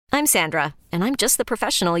I'm Sandra, and I'm just the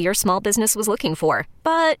professional your small business was looking for.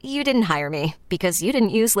 But you didn't hire me because you didn't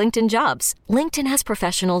use LinkedIn Jobs. LinkedIn has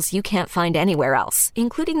professionals you can't find anywhere else,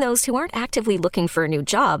 including those who aren't actively looking for a new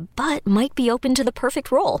job, but might be open to the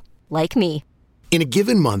perfect role, like me. In a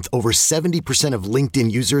given month, over 70% of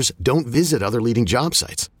LinkedIn users don't visit other leading job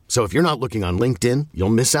sites. So if you're not looking on LinkedIn, you'll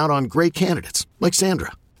miss out on great candidates like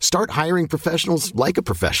Sandra. Start hiring professionals like a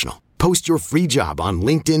professional. Post your free job on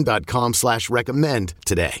linkedin.com/recommend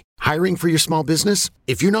today. Hiring for your small business?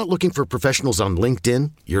 If you're not looking for professionals on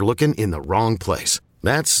LinkedIn, you're looking in the wrong place.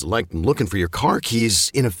 That's like looking for your car keys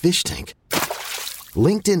in a fish tank.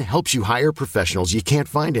 LinkedIn helps you hire professionals you can't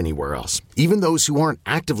find anywhere else, even those who aren't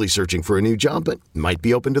actively searching for a new job but might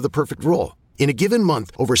be open to the perfect role. In a given month,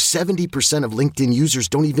 over 70% of LinkedIn users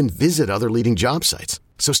don't even visit other leading job sites.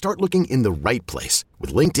 So start looking in the right place.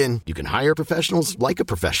 With LinkedIn, you can hire professionals like a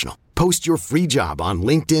professional. Post your free job on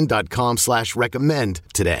linkedin.com/recommend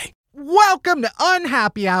today. Welcome to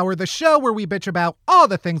Unhappy Hour, the show where we bitch about all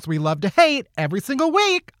the things we love to hate every single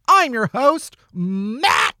week. I'm your host,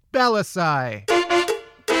 Matt Belisai.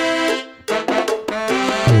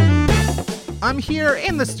 I'm here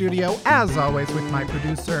in the studio, as always, with my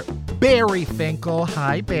producer, Barry Finkel.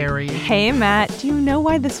 Hi, Barry. Hey, Matt. Do you know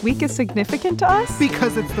why this week is significant to us?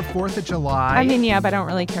 Because it's the 4th of July. I mean, yeah, but I don't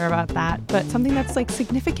really care about that. But something that's,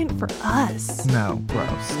 significant for us. No,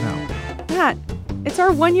 gross, no. Matt, it's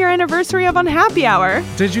our 1-year anniversary of Unhappy Hour.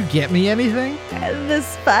 Did you get me anything?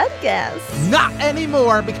 This podcast. Not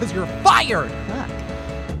anymore, because you're fired. Fuck.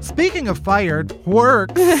 Speaking of fired,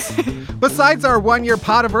 works. Besides our 1-year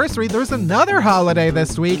podiversary, there's another holiday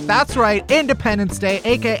this week. That's right, Independence Day,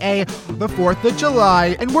 aka the 4th of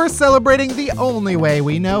July. And we're celebrating the only way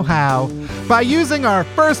we know how, by using our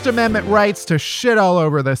First Amendment rights to shit all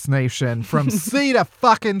over this nation, from sea to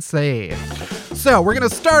fucking sea. So we're going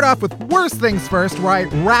to start off with worst things first, where I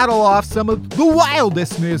rattle off some of the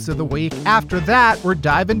wildest news of the week. After that, we're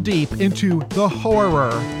diving deep into the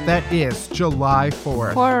horror that is July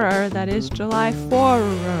 4th. Horror that is July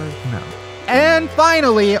 4th. No. And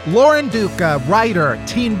finally, Lauren Duca, writer,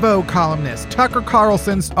 Teen Vogue columnist, Tucker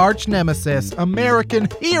Carlson's arch nemesis, American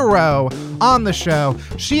hero, on the show.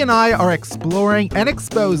 She and I are exploring and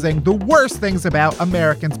exposing the worst things about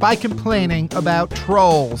Americans by complaining about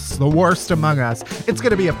trolls, the worst among us. It's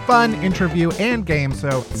going to be a fun interview and game,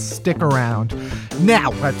 so stick around.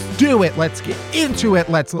 Now, let's do it. Let's get into it.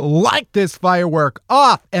 Let's light this firework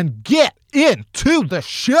off and get into the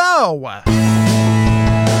show.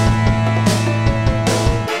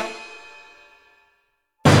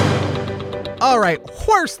 All right,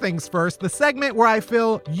 worst things first, the segment where I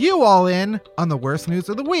fill you all in on the worst news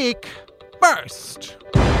of the week. First,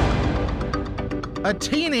 a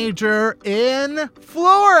teenager in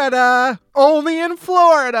Florida, only in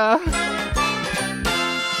Florida,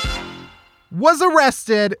 was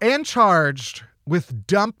arrested and charged with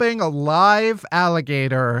dumping a live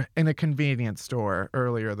alligator in a convenience store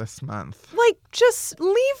earlier this month. Just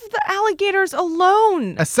leave the alligators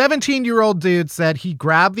alone. A 17-year-old dude said he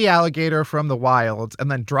grabbed the alligator from the wild and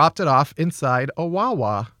then dropped it off inside a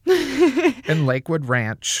Wawa in Lakewood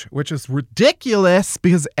Ranch, which is ridiculous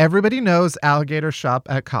because everybody knows alligators shop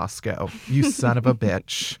at Costco. You son of a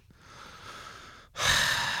bitch.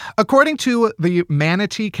 According to the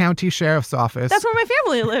Manatee County Sheriff's Office... That's where my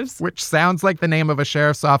family lives. Which sounds like the name of a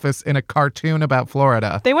sheriff's office in a cartoon about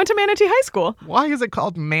Florida. They went to Manatee High School. Why is it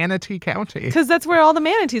called Manatee County? Because that's where all the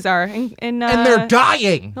manatees are. And they're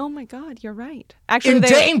dying. Oh my God, you're right. Actually,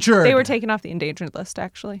 endangered. They were taken off the endangered list,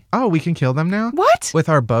 actually. Oh, we can kill them now? What? With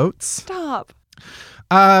our boats? Stop.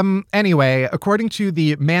 Anyway, according to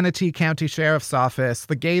the Manatee County Sheriff's Office,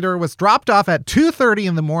 the gator was dropped off at 2:30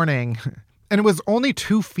 in the morning. And it was only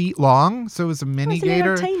 2 feet long, so it was a mini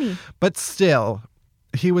gator. Tiny. But still,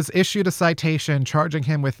 he was issued a citation charging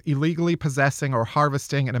him with illegally possessing or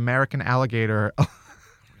harvesting an American alligator,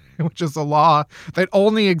 which is a law that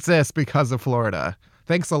only exists because of Florida.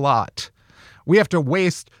 Thanks a lot. We have to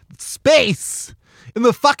waste space in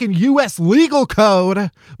the fucking U.S. legal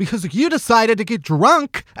code because you decided to get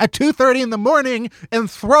drunk at 2:30 in the morning and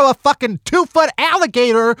throw a fucking 2-foot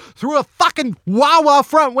alligator through a fucking Wawa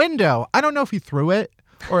front window. I don't know if he threw it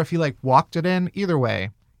or if he walked it in. Either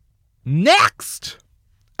way. Next,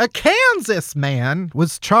 a Kansas man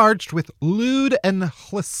was charged with lewd and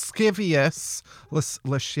lascivious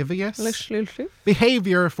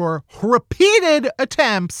behavior for repeated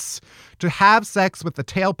attempts to have sex with the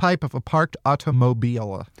tailpipe of a parked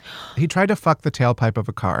automobile. He tried to fuck the tailpipe of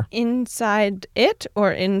a car. Inside it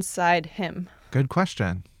or inside him? Good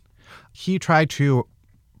question. He tried to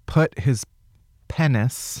put his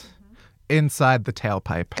penis inside the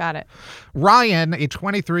tailpipe. Got it. Ryan, a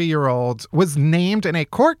 23-year-old, was named in a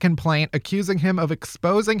court complaint accusing him of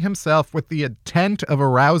exposing himself with the intent of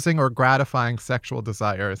arousing or gratifying sexual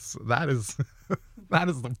desires. That is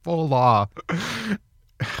the full law.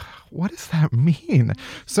 What does that mean?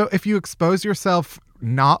 So if you expose yourself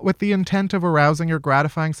not with the intent of arousing or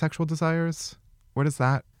gratifying sexual desires, what does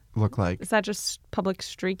that look like? Is that just public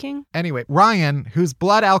streaking? Anyway, Ryan, whose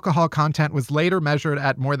blood alcohol content was later measured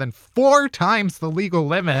at more than 4 times the legal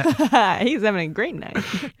limit, He's having a great night.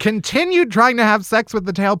 continued trying to have sex with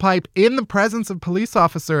the tailpipe in the presence of police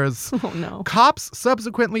officers. Oh, no. Cops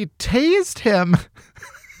subsequently tased him.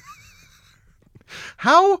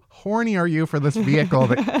 How horny are you for this vehicle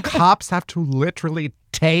that cops have to literally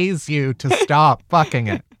tase you to stop fucking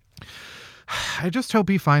it? I just hope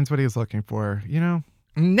he finds what he's looking for, you know?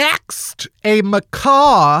 Next, a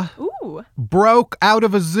macaw broke out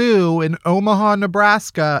of a zoo in Omaha,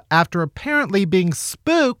 Nebraska after apparently being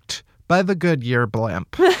spooked by the Goodyear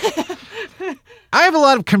blimp. I have a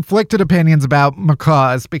lot of conflicted opinions about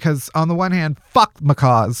macaws because on the one hand, fuck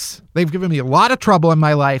macaws. They've given me a lot of trouble in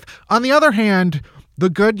my life. On the other hand, the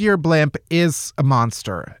Goodyear blimp is a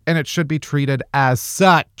monster and it should be treated as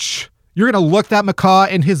such. You're going to look that macaw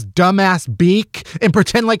in his dumbass beak and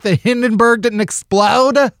pretend like the Hindenburg didn't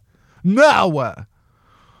explode? No.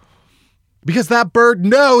 Because that bird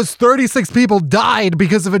knows 36 people died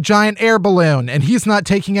because of a giant air balloon and he's not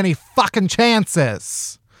taking any fucking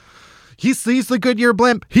chances. He sees the Goodyear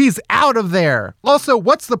blimp. He's out of there. Also,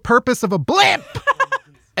 what's the purpose of a blimp?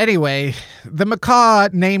 Anyway, the macaw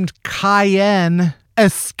named Cayenne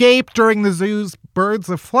escaped during the zoo's Birds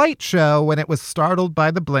of Flight show when it was startled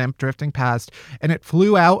by the blimp drifting past, and it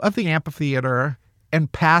flew out of the amphitheater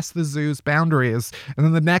and past the zoo's boundaries. And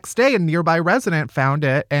then the next day, a nearby resident found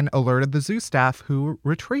it and alerted the zoo staff, who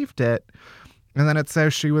retrieved it. And then it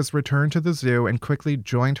says she was returned to the zoo and quickly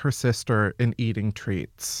joined her sister in eating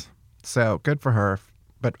treats. So good for her,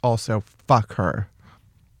 but also fuck her.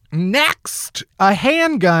 Next, a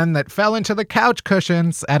handgun that fell into the couch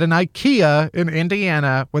cushions at an IKEA in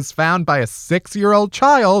Indiana was found by a 6-year-old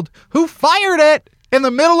child who fired it in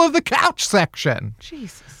the middle of the couch section.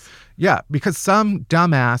 Jesus. Yeah, because some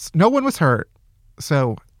dumbass, no one was hurt,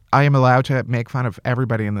 so I am allowed to make fun of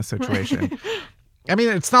everybody in this situation. I mean,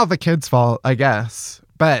 it's not the kid's fault, I guess,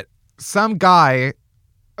 but some guy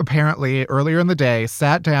apparently earlier in the day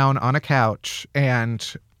sat down on a couch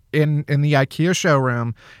and in the IKEA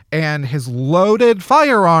showroom, and his loaded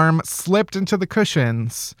firearm slipped into the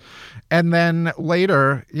cushions. And then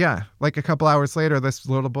later, like a couple hours later, this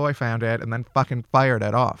little boy found it and then fucking fired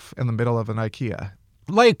it off in the middle of an IKEA.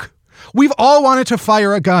 Like, we've all wanted to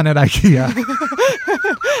fire a gun at IKEA.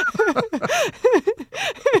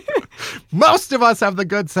 Most of us have the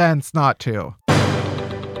good sense not to.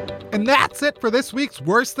 And that's it for this week's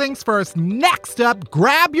Worst Things First. Next up,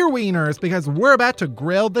 grab your wieners because we're about to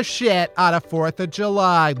grill the shit out of 4th of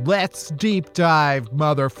July. Let's deep dive,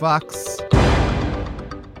 motherfucks.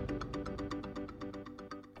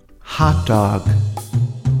 Hot dog.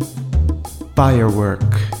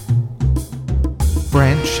 Firework.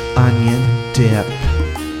 French onion dip.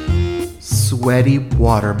 Sweaty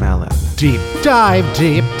watermelon. Deep dive,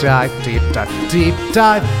 deep dive, deep dive, deep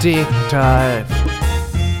dive, deep dive.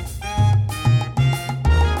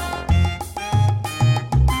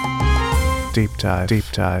 Deep dive, deep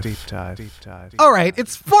dive, deep dive, deep dive. All right,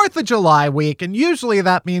 it's 4th of July week, and usually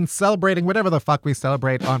that means celebrating whatever the fuck we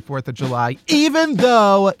celebrate on 4th of July, even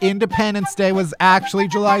though Independence Day was actually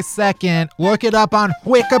July 2nd. Look it up on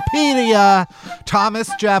Wikipedia.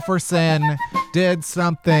 Thomas Jefferson did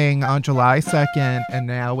something on July 2nd, and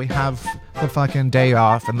now we have the fucking day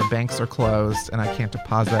off, and the banks are closed, and I can't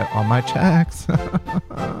deposit all my checks.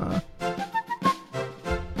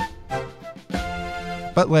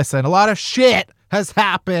 But listen, a lot of shit has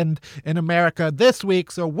happened in America this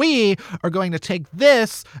week, so we are going to take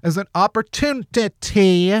this as an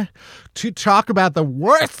opportunity to talk about the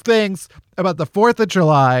worst things about the 4th of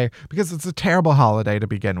July, because it's a terrible holiday to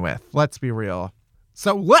begin with. Let's be real.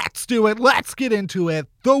 So let's do it. Let's get into it.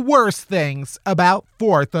 The worst things about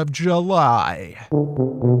 4th of July.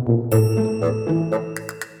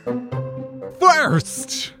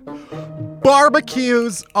 First,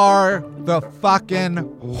 barbecues are the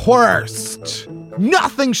fucking worst.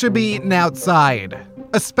 Nothing should be eaten outside,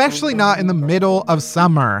 especially not in the middle of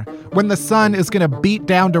summer when the sun is going to beat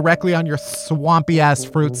down directly on your swampy-ass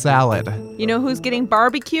fruit salad. You know who's getting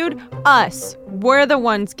barbecued? Us. We're the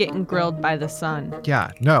ones getting grilled by the sun.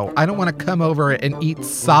 Yeah, no, I don't want to come over and eat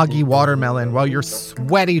soggy watermelon while your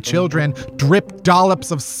sweaty children drip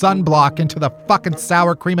dollops of sunblock into the fucking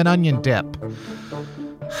sour cream and onion dip.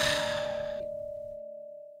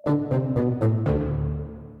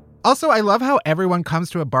 Also, I love how everyone comes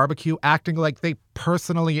to a barbecue acting like they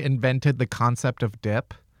personally invented the concept of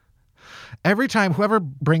dip. Every time whoever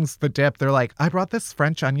brings the dip, they're like, I brought this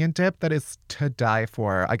French onion dip that is to die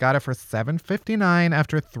for. I got it for $7.59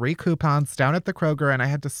 after 3 coupons down at the Kroger, and I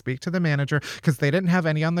had to speak to the manager because they didn't have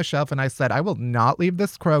any on the shelf. And I said, I will not leave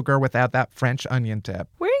this Kroger without that French onion dip.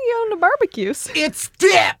 Where are you going to barbecues? It's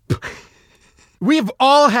dip! We've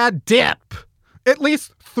all had dip. At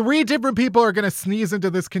least 3 different people are going to sneeze into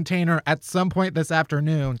this container at some point this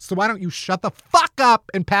afternoon. So why don't you shut the fuck up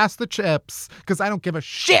and pass the chips? Because I don't give a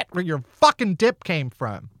shit where your fucking dip came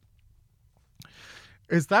from.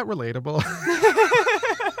 Is that relatable?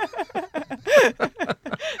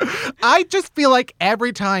 I just feel like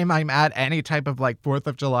every time I'm at any type of like 4th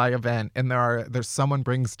of July event and there's someone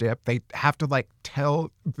brings dip, they have to like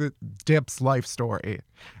tell the dip's life story.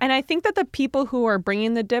 And I think that the people who are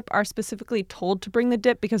bringing the dip are specifically told to bring the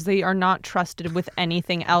dip because they are not trusted with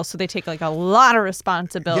anything else. So they take like a lot of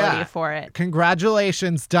responsibility for it.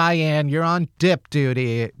 Congratulations, Diane. You're on dip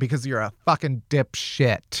duty because you're a fucking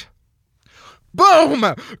dipshit.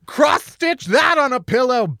 Boom! Cross-stitch that on a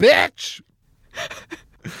pillow, bitch!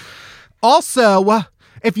 Also,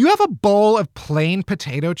 if you have a bowl of plain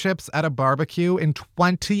potato chips at a barbecue in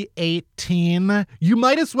 2018, you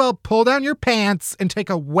might as well pull down your pants and take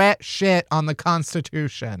a wet shit on the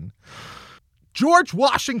Constitution. George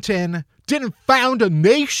Washington didn't found a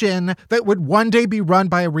nation that would one day be run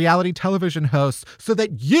by a reality television host so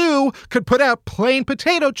that you could put out plain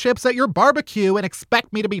potato chips at your barbecue and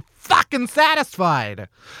expect me to be fucking satisfied.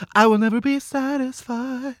 I will never be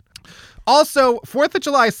satisfied. Also, 4th of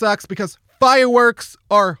July sucks because fireworks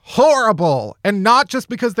are horrible. And not just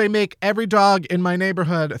because they make every dog in my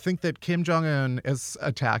neighborhood think that Kim Jong-un is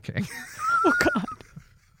attacking. Oh, God.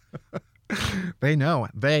 They know.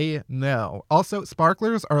 They know. Also,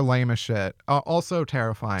 sparklers are lame as shit. Also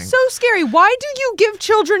terrifying. So scary. Why do you give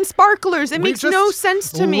children sparklers? It makes no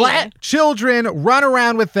sense to me. Let children run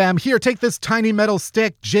around with them. Here, take this tiny metal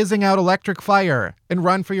stick, jizzing out electric fire, and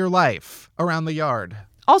run for your life around the yard.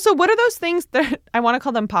 Also, what are those things that I want to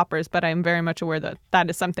call them poppers, but I'm very much aware that that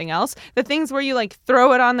is something else. The things where you like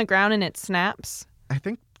throw it on the ground and it snaps. I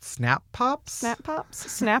think snap pops? Snap pops?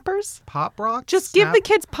 Snappers? Pop rocks? Just give the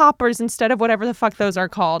kids poppers instead of whatever the fuck those are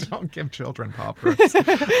called. Don't give children poppers.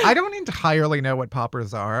 I don't entirely know what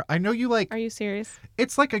poppers are. I know you like... Are you serious?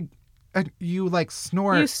 It's like you like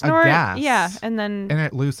snort a gas. Yeah, and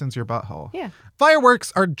it loosens your butthole. Yeah.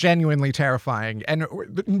 Fireworks are genuinely terrifying, and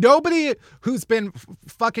nobody who's been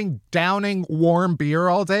fucking downing warm beer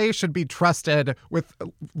all day should be trusted with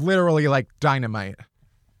literally like dynamite.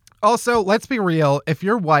 Also, let's be real. If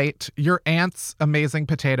you're white, your aunt's amazing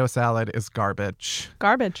potato salad is garbage.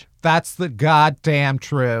 Garbage. That's the goddamn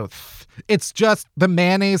truth. It's just the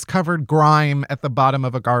mayonnaise-covered grime at the bottom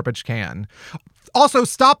of a garbage can. Also,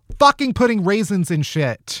 stop fucking putting raisins in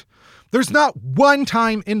shit. There's not one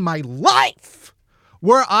time in my life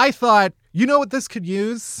where I thought, you know what this could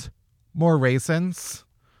use? More raisins.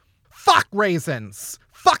 Fuck raisins.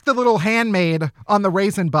 Fuck the little handmade on the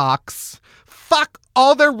raisin box. Fuck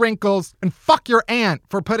all their wrinkles, and fuck your aunt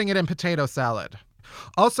for putting it in potato salad.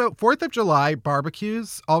 Also, 4th of July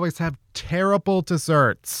barbecues always have terrible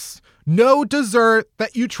desserts. No dessert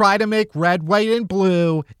that you try to make red, white, and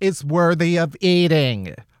blue is worthy of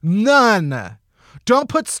eating. None. Don't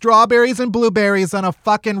put strawberries and blueberries on a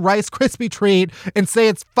fucking Rice Krispie treat and say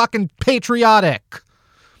it's fucking patriotic.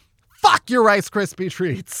 Fuck your Rice Krispie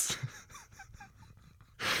treats.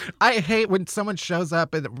 I hate when someone shows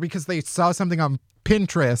up because they saw something on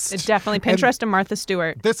Pinterest. It's definitely Pinterest and Martha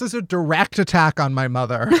Stewart. This is a direct attack on my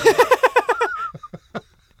mother.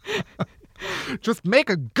 Just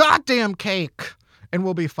make a goddamn cake and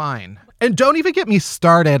we'll be fine. And don't even get me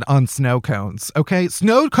started on snow cones, okay?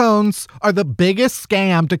 Snow cones are the biggest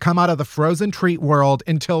scam to come out of the frozen treat world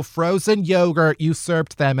until frozen yogurt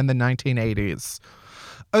usurped them in the 1980s.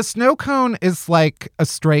 A snow cone is like a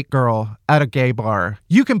straight girl at a gay bar.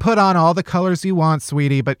 You can put on all the colors you want,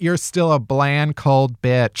 sweetie, but you're still a bland, cold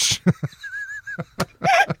bitch.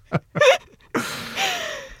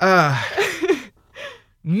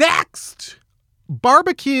 Next!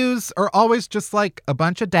 Barbecues are always just like a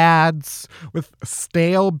bunch of dads with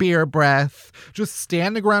stale beer breath, just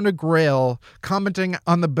standing around a grill, commenting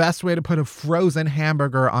on the best way to put a frozen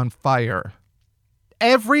hamburger on fire.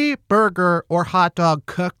 Every burger or hot dog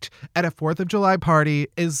cooked at a 4th of July party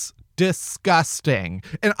is disgusting.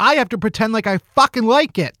 And I have to pretend like I fucking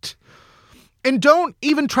like it. And don't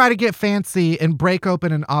even try to get fancy and break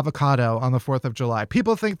open an avocado on the 4th of July.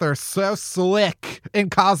 People think they're so slick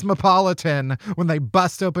and cosmopolitan when they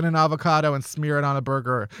bust open an avocado and smear it on a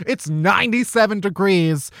burger. It's 97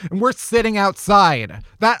 degrees and we're sitting outside.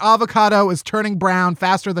 That avocado is turning brown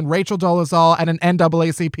faster than Rachel Dolezal at an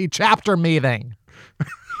NAACP chapter meeting.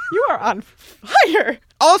 You are on fire.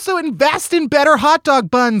 Also, invest in better hot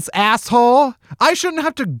dog buns, asshole. I shouldn't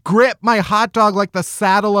have to grip my hot dog like the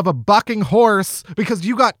saddle of a bucking horse because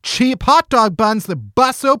you got cheap hot dog buns that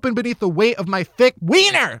bust open beneath the weight of my thick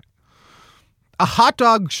wiener. A hot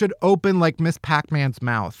dog should open like Miss Pac-Man's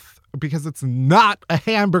mouth because it's not a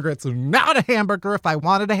hamburger. It's not a hamburger. If I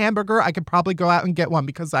wanted a hamburger, I could probably go out and get one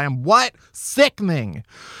because I am what? Sickening.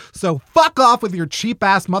 So fuck off with your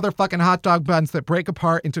cheap-ass motherfucking hot dog buns that break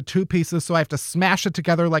apart into 2 pieces so I have to smash it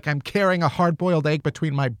together like I'm carrying a hard-boiled egg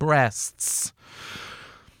between my breasts.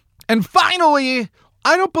 And finally,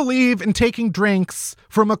 I don't believe in taking drinks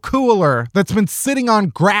from a cooler that's been sitting on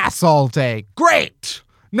grass all day. Great!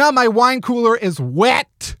 Now my wine cooler is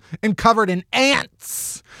wet and covered in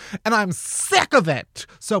ants. And I'm sick of it.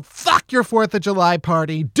 So fuck your 4th of July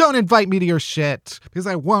party. Don't invite me to your shit because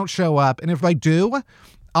I won't show up. And if I do,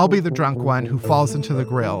 I'll be the drunk one who falls into the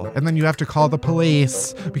grill. And then you have to call the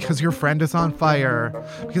police because your friend is on fire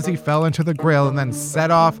because he fell into the grill and then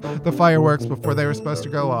set off the fireworks before they were supposed to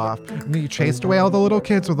go off. And then you chased away all the little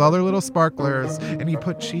kids with all their little sparklers and you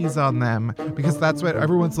put cheese on them because that's what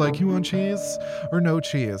everyone's like. You want cheese or no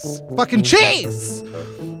cheese? Fucking cheese!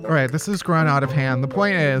 All right, this has grown out of hand. The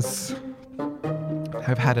point is,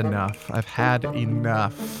 I've had enough. I've had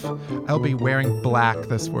enough. I'll be wearing black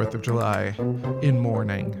this 4th of July in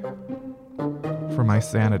mourning for my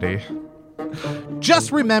sanity.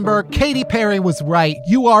 Just remember, Katy Perry was right.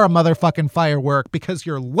 You are a motherfucking firework because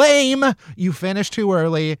you're lame, you finish too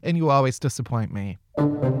early, and you always disappoint me.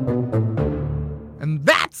 And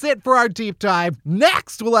that's it for our deep dive.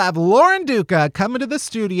 Next, we'll have Lauren Duca come into the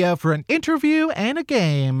studio for an interview and a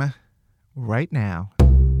game right now.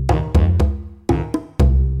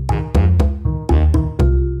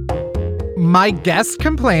 My guest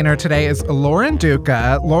complainer today is Lauren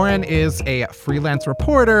Duca. Lauren is a freelance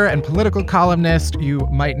reporter and political columnist. You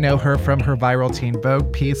might know her from her viral Teen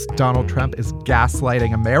Vogue piece, Donald Trump is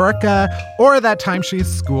Gaslighting America, or that time she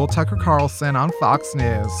schooled Tucker Carlson on Fox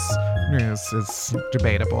News. News is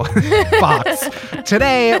debatable. Fox.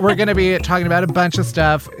 Today, we're going to be talking about a bunch of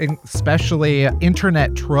stuff, especially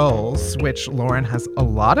internet trolls, which Lauren has a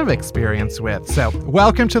lot of experience with. So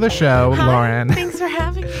welcome to the show, Hi, Lauren. Thanks for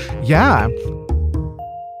having me. Yeah.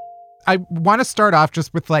 I want to start off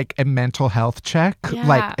just with like a mental health check. Yeah.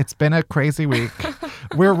 Like, it's been a crazy week.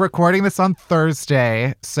 We're recording this on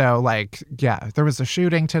Thursday. So like, yeah, there was a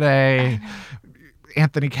shooting today.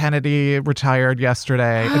 Anthony Kennedy retired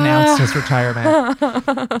yesterday, announced his retirement.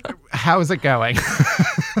 How is it going?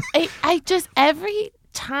 I just, every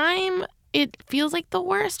time it feels like the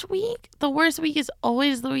worst week. The worst week is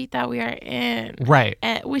always the week that we are in. Right.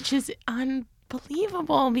 Which is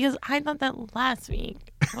unbelievable because I thought that last week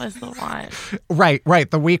was the one. Right.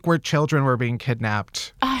 The week where children were being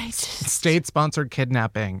kidnapped. State-sponsored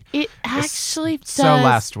kidnapping. It actually does. So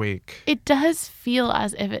last week. It does feel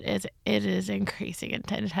as if it is increasing in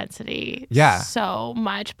intensity so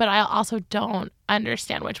much, but I also don't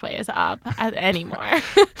understand which way is up anymore.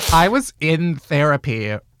 I was in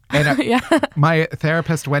therapy and my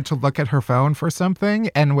therapist went to look at her phone for something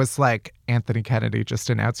and was like, Anthony Kennedy just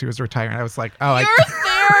announced he was retiring. I was like, Your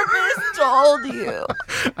therapist told you.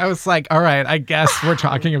 I was like, all right, I guess we're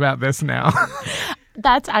talking about this now.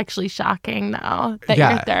 That's actually shocking, though, that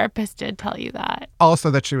your therapist did tell you that. Also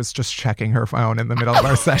that she was just checking her phone in the middle of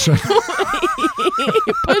our session.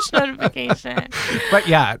 Push notification. But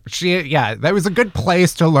that was a good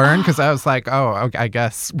place to learn because I was like, oh, okay, I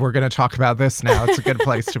guess we're going to talk about this now. It's a good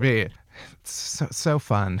place to be. It's so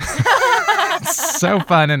fun. So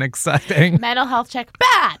fun and exciting. Mental health check,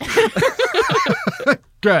 bad.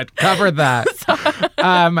 Good. Covered that.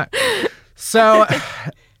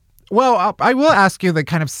 Well, I will ask you the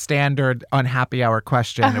kind of standard on happy hour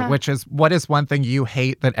question, which is, what is one thing you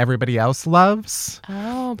hate that everybody else loves?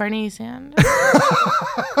 Oh, Bernie Sanders.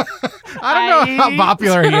 I don't know how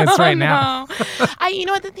popular he is right now. You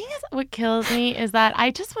know what, the thing is, what kills me is that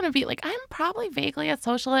I just want to be like, I'm probably vaguely a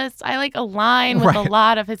socialist. I like align with a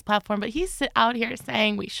lot of his platform, but he's out here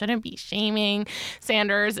saying we shouldn't be shaming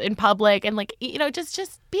Sanders in public and like, you know, just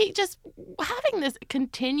having this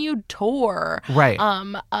continued tour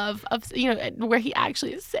of you know, where he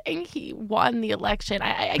actually is saying he won the election.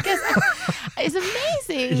 I guess it's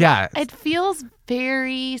amazing. Yeah. It feels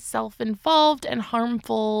very self-involved and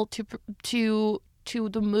harmful to to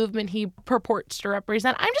the movement he purports to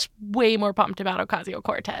represent. I'm just way more pumped about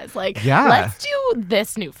Ocasio-Cortez. Like, Yeah. let's do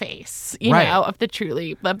this new face, you Right. know, of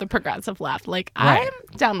the progressive left. Like, Right.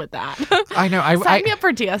 I'm down with that. I know. Sign me up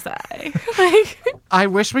for TSA. Like, I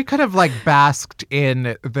wish we could have like basked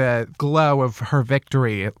in the glow of her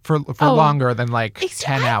victory for longer than like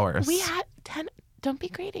 10 hours. We had 10. Don't be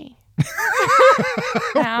greedy.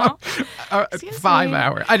 Now, 5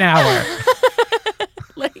 hours. An hour.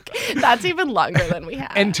 like, that's even longer than we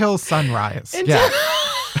had. Until sunrise. Yeah.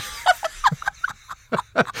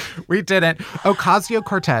 We didn't.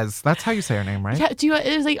 Ocasio-Cortez. That's how you say her name, right? Yeah.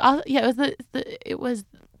 It was like, it was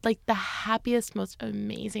like the happiest, most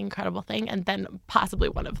amazing, incredible thing, and then possibly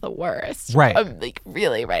one of the worst. Right. Like,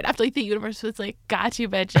 really, right after like the universe was like, got you,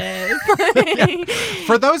 bitches. Like,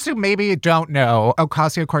 For those who maybe don't know,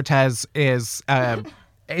 Ocasio-Cortez is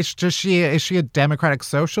is she a Democratic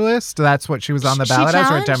socialist? That's what she was on the ballot as,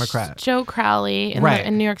 or a Democrat? Joe Crowley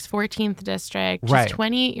in New York's 14th district. She's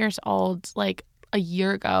 28 years old. Like, a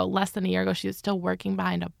year ago, less than a year ago, she was still working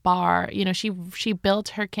behind a bar. You know, she built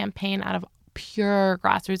her campaign out of pure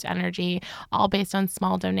grassroots energy, all based on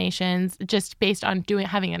small donations, just based on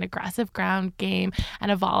having an aggressive ground game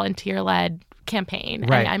and a volunteer-led campaign.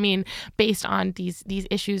 Right. And I mean, based on these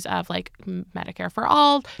issues of like Medicare for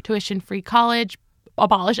all, tuition-free college,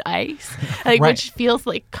 abolish ICE, like, Right. which feels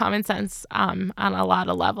like common sense on a lot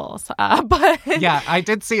of levels. But Yeah, I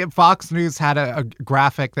did see it. Fox News had a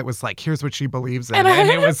graphic that was like, here's what she believes in. And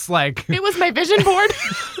it was like... it was my vision board.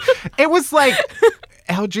 It was like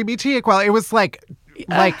LGBT equality. It was like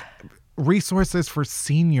resources for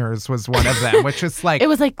seniors was one of them, which is like, it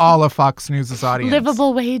was like all of Fox News' audience.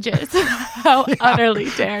 livable wages. How utterly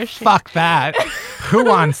dare she? Fuck that. Who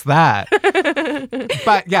wants that?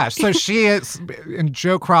 But yeah, so she is, and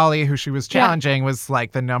Joe Crowley, who she was challenging, was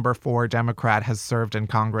like the number 4 Democrat, has served in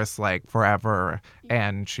Congress like forever,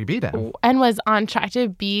 and she beat him. And was on track to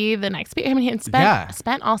be the next speaker. I mean, he had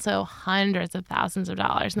spent also hundreds of thousands of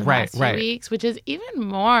dollars in the past 2 weeks, which is even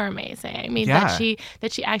more amazing. I mean, that she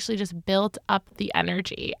actually just built up the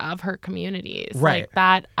energy of her communities. Right. Like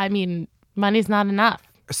that, I mean, money's not enough.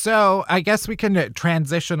 So I guess we can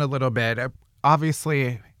transition a little bit. Obviously,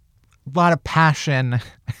 a lot of passion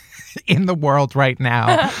in the world right now.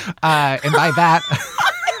 And by that...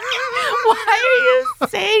 Why are you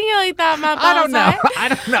saying it like that, Matt? I don't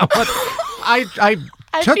know. I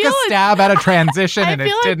took a stab at a transition and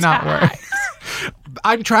it did not work.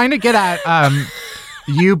 I'm trying to get at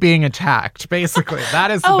you being attacked, basically. That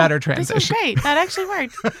is the better transition. This was great. That actually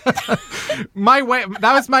worked.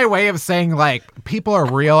 That was my way of saying, like, people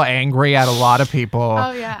are real angry at a lot of people.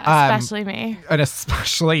 Oh, yeah. Especially me. And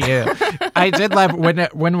especially you. I did love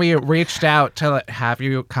when we reached out to have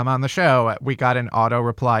you come on the show, we got an auto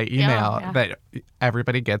reply email that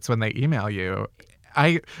everybody gets when they email you.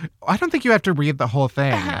 I don't think you have to read the whole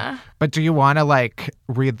thing, but do you want to like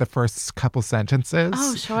read the first couple sentences?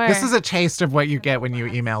 Oh, sure. This is a taste of what you get when you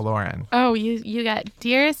email Lauren. Oh, you got,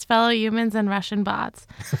 dearest fellow humans and Russian bots.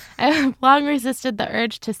 I have long resisted the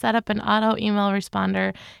urge to set up an auto email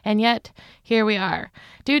responder, and yet here we are.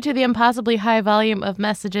 Due to the impossibly high volume of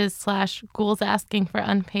messages / ghouls asking for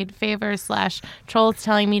unpaid favors / trolls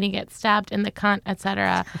telling me to get stabbed in the cunt,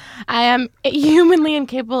 etc., I am humanly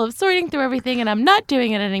incapable of sorting through everything, and I'm not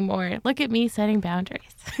doing it anymore. Look at me setting boundaries.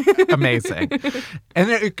 Amazing.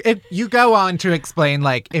 And you go on to explain,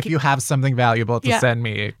 like, if you have something valuable to send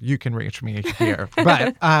me, you can reach me here.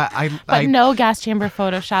 But But no gas chamber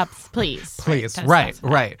photoshops, please. Please,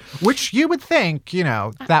 right. Which you would think, you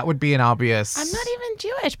know, that would be an obvious... I'm not even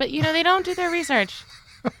Jewish, but, you know, they don't do their research.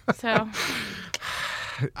 So...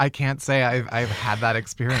 I can't say I've had that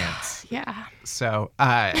experience. Yeah. So,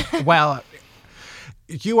 well...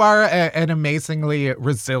 You are an amazingly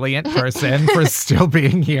resilient person for still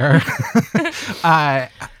being here. At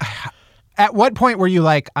what point were you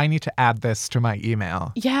like, I need to add this to my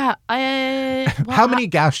email? Yeah. How many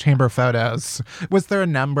gas chamber photos? Was there a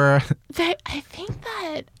number? I think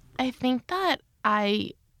that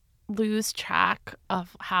I lose track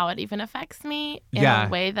of how it even affects me in a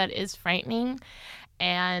way that is frightening.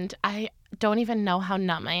 And I don't even know how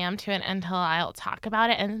numb I am to it until I'll talk about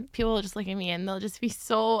it. And people will just look at me and they'll just be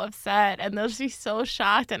so upset and they'll just be so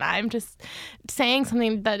shocked. And I'm just saying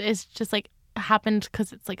something that is just like happened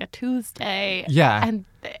because it's like a Tuesday. Yeah. And,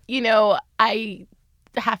 you know, I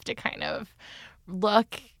have to kind of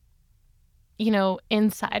look, you know,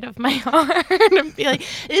 inside of my heart and be like,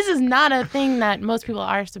 this is not a thing that most people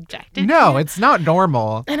are subjected to. No, it's not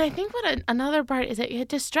normal. And I think what another part is that it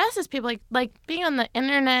distresses people, like being on the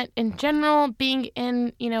internet in general, being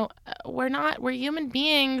in, you know, we're human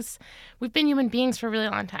beings. we've been human beings for a really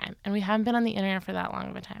long time, and we haven't been on the internet for that long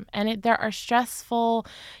of a time. And there are stressful,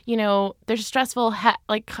 there's a stressful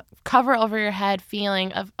cover over your head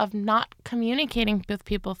feeling of not communicating with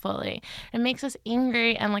people fully. It makes us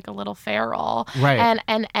angry and like a little feral. Right.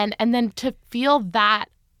 And then to feel that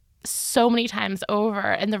so many times over,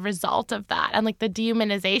 and the result of that, and like the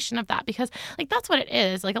dehumanization of that, because like that's what it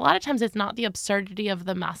is. Like a lot of times it's not the absurdity of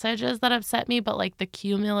the messages that upset me, but like the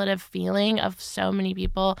cumulative feeling of so many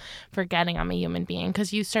people forgetting I'm a human being,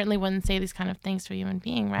 because you certainly wouldn't say these kind of things to a human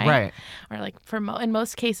being, right? Right. Or like in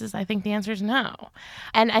most cases, I think the answer is no.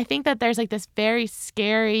 And I think that there's like this very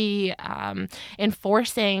scary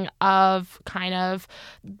enforcing of kind of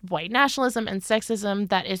white nationalism and sexism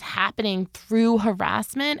that is happening through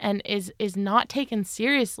harassment and is not taken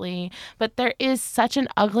seriously. But there is such an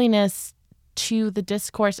ugliness to the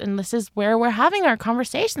discourse, and this is where we're having our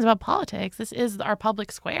conversations about politics. This is our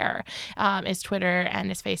public square, is Twitter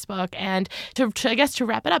and is Facebook. And to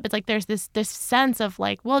wrap it up, it's like there's this sense of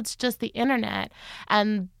like, well, it's just the internet,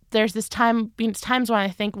 and there's this times when I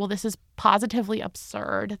think, well, this is positively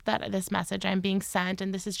absurd that this message I'm being sent,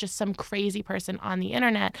 and this is just some crazy person on the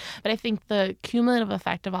internet. But I think the cumulative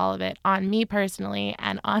effect of all of it on me personally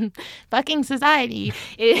and on fucking society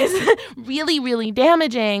is really, really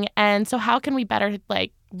damaging. And so how can we better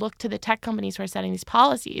like look to the tech companies who are setting these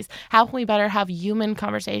policies? How can we better have human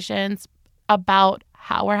conversations about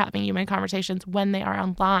how we're having human conversations when they are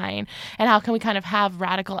online? And how can we kind of have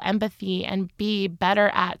radical empathy and be better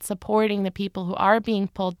at supporting the people who are being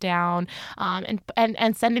pulled down,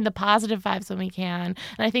 and sending the positive vibes when we can? And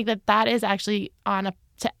I think that is actually to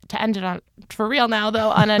end it on for real now, though,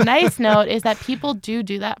 on a nice note, is that people do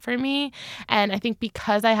that for me. And I think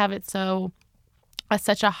because I have it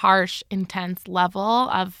such a harsh, intense level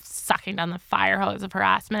of sucking down the fire hose of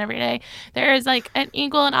harassment every day, there is like an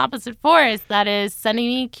equal and opposite force that is sending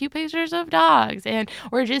me cute pictures of dogs,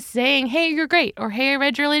 or just saying, hey, you're great, or hey, I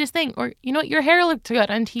read your latest thing, or you know what, your hair looked good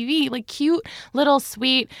on TV, like cute little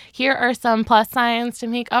sweet, here are some plus signs to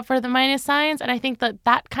make up for the minus signs. And I think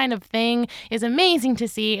that kind of thing is amazing to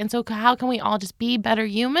see. And so how can we all just be better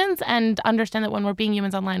humans and understand that when we're being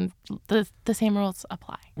humans online, the same rules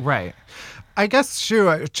apply? Right. I guess,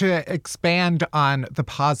 Shu, to expand on the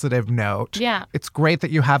positive note, it's great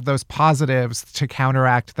that you have those positives to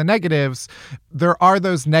counteract the negatives. There are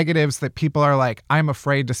those negatives that people are like, I'm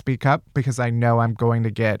afraid to speak up because I know I'm going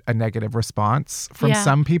to get a negative response from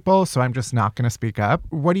some people, so I'm just not going to speak up.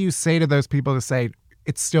 What do you say to those people to say,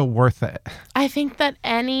 it's still worth it? I think that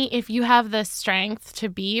if you have the strength to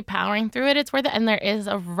be powering through it, it's worth it. And there is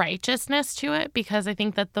a righteousness to it, because I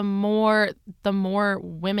think that the more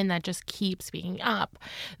women that just keep speaking up,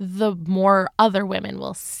 the more other women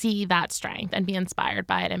will see that strength and be inspired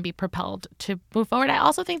by it and be propelled to move forward. I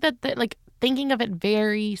also think that like thinking of it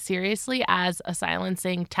very seriously as a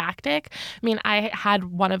silencing tactic. I mean, I had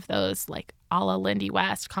one of those like a la Lindy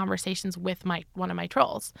West conversations with one of my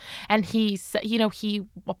trolls, and he said, he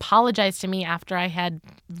apologized to me after I had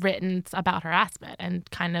written about harassment, and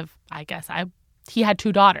kind of, I guess he had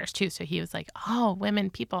 2 daughters too, so he was like, "Oh, women,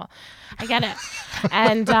 people, I get it."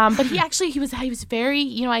 And but he was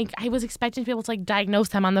very, I was expecting to be able to like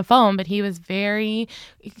diagnose him on the phone, but he was very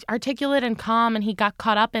articulate and calm, and he got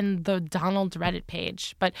caught up in the Donald Reddit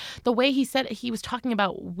page. But the way he said it, he was talking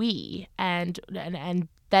about we and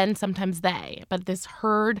then sometimes they, but this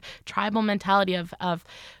herd tribal mentality of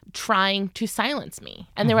trying to silence me.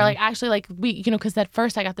 And they were like, actually, like, we, because at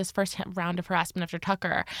first I got this first round of harassment after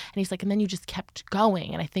Tucker, and he's like, and then you just kept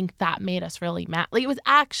going. And I think that made us really mad. Like, it was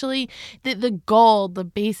actually the goal, the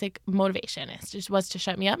basic motivation was to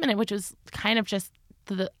shut me up, which was kind of just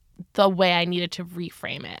the way I needed to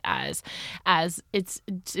reframe it as it's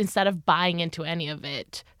instead of buying into any of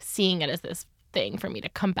it, seeing it as this thing for me to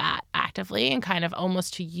combat actively and kind of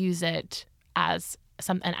almost to use it as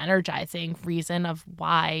an energizing reason of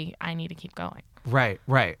why I need to keep going. Right.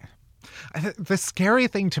 The scary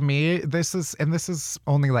thing to me, this is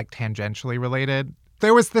only like tangentially related.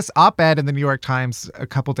 There was this op-ed in the New York Times a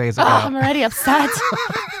couple days ago. Oh, I'm already upset.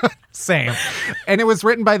 Same. And it was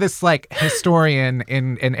written by this like historian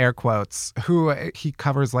in air quotes who he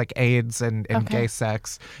covers like AIDS and gay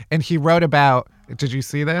sex. And he wrote about, did you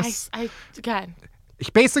see this? God.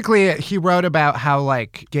 Basically, he wrote about how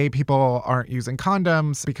like gay people aren't using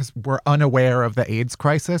condoms because we're unaware of the AIDS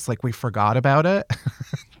crisis. Like we forgot about it.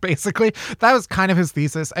 Basically, that was kind of his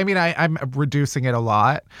thesis. I mean, I'm reducing it a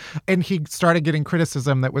lot. And he started getting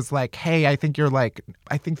criticism that was like, hey, I think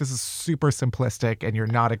this is super simplistic and you're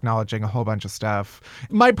not acknowledging a whole bunch of stuff.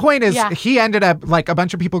 My point is, he ended up, like, a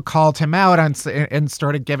bunch of people called him out and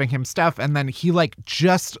started giving him stuff. And then he, like,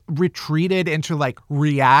 just retreated into, like,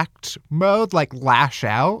 react mode, like, lash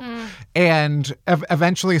out. And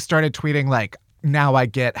eventually started tweeting, like, now I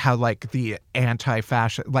get how, like, the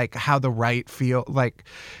anti-fascist, like, how the right feel, like,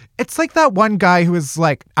 it's like that one guy who was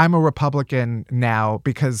like, I'm a Republican now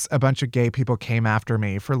because a bunch of gay people came after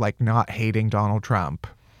me for, like, not hating Donald Trump.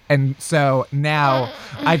 And so now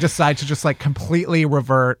I decide to just, like, completely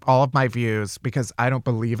revert all of my views because I don't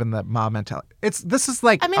believe in the mob mentality. This is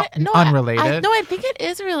like unrelated. I think it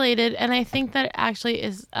is related. And I think that it actually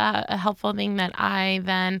is a helpful thing that I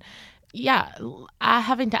then...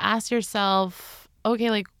 having to ask yourself, okay,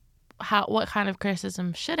 like, what kind of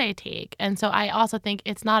criticism should I take? And so I also think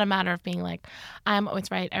it's not a matter of being like, I'm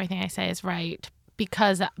always right, everything I say is right,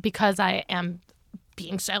 because I am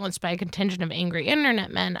being silenced by a contingent of angry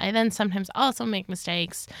internet men. I then sometimes also make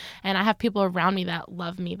mistakes, and I have people around me that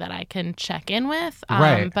love me that I can check in with,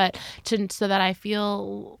 but so that I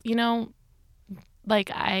feel,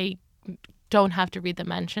 like I don't have to read the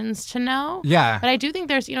mentions to know. Yeah. But I do think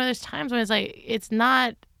there's times when it's like, it's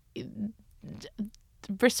not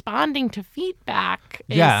responding to feedback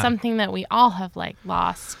is something that we all have, like,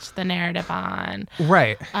 lost the narrative on.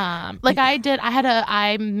 Right. Like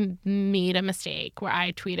I made a mistake where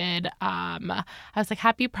I tweeted, I was like,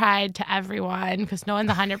 happy Pride to everyone because no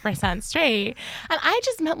one's 100% straight. And I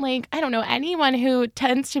just meant, like, I don't know, anyone who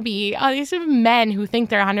tends to be, these men who think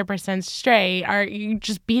they're 100% straight are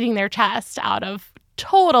just beating their chest out of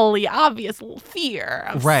totally obvious fear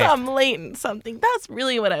of some latent something. That's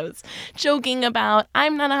really what I was joking about.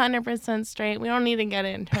 I'm not 100% straight. We don't need to get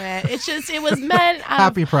into it. It's just, it was meant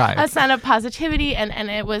Happy Pride. A sign of positivity, and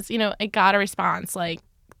it was, it got a response like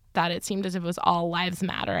that. It seemed as if it was all lives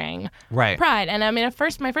mattering pride. And I mean, my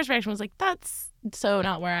first reaction was like, that's so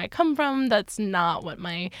not where I come from. That's not what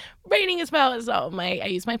my writing is about. It's not what I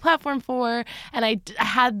use my platform for. And I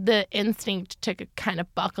had the instinct to kind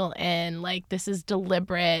of buckle in, like, this is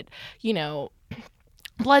deliberate,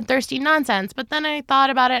 bloodthirsty nonsense. But then I thought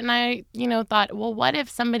about it and I, thought, well, what if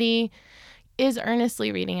somebody is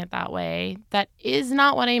earnestly reading it that way? That is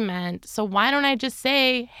not what I meant. So why don't I just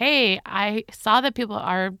say, hey, I saw that people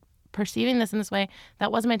are perceiving this in this way.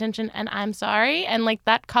 That wasn't my intention, and I'm sorry. And, like,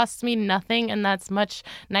 that costs me nothing, and that's much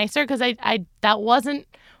nicer because I that wasn't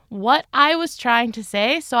what I was trying to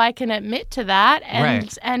say, so I can admit to that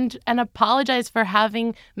and apologize for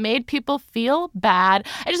having made people feel bad.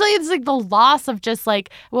 I just think it's like the loss of just like,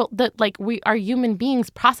 well, we are human beings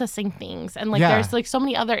processing things, and like there's like so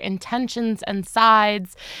many other intentions and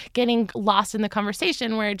sides getting lost in the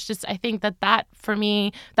conversation where it's just, I think that for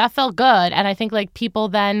me, that felt good. And I think like people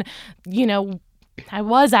then, I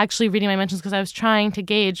was actually reading my mentions because I was trying to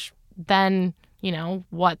gauge then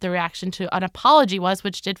what the reaction to an apology was,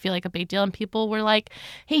 which did feel like a big deal. And people were like,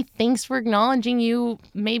 hey, thanks for acknowledging you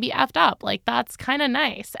maybe effed up. Like, that's kind of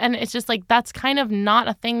nice. And it's just like, that's kind of not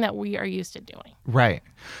a thing that we are used to doing. Right.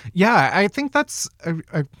 Yeah, I think that's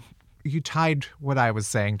you tied what I was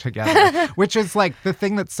saying together, which is like the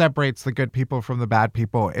thing that separates the good people from the bad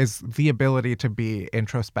people is the ability to be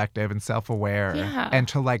introspective and self-aware and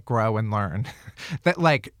to like grow and learn. That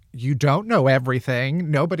like, you don't know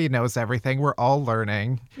everything. Nobody knows everything. We're all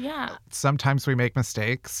learning. Yeah. Sometimes we make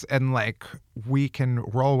mistakes and like we can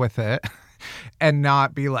roll with it and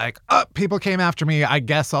not be like, oh, people came after me. I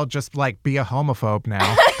guess I'll just like be a homophobe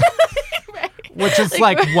now. Which is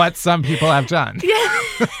like what some people have done.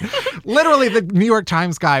 Yeah. Literally, the New York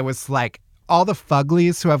Times guy was like, all the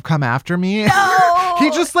fuglies who have come after me. No! He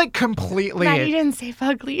just like completely. No, he didn't say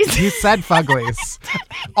fuglies. He said fuglies.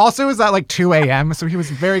 Also, it was at like 2 a.m. So he was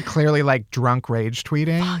very clearly like drunk rage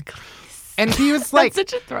tweeting. Fuglies. And he was like.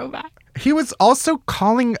 That's such a throwback. He was also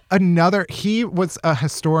calling he was a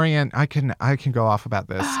historian. I can go off about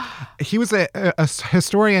this. He was a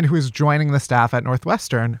historian who was joining the staff at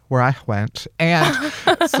Northwestern, where I went. And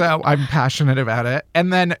so I'm passionate about it.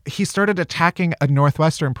 And then he started attacking a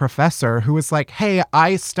Northwestern professor who was like, hey,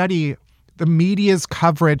 I study the media's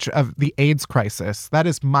coverage of the AIDS crisis. That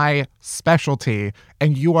is my specialty,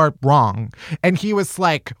 and you are wrong. And he was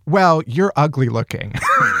like, well, you're ugly looking.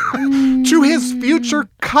 To his future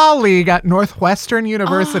colleague at Northwestern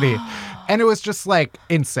University. And it was just like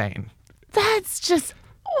insane. That's just,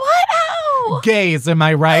 what? How? Gays, am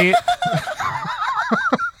I right?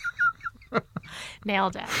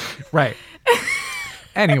 Nailed it. Right.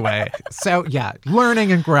 Anyway, so yeah,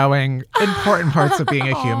 learning and growing, important parts of being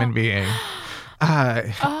a human being.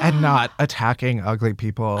 and not attacking ugly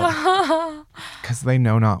people because they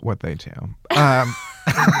know not what they do.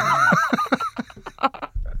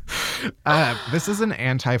 This is an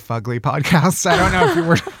anti-fugly podcast. I don't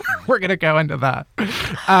know if we're going to go into that.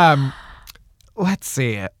 Let's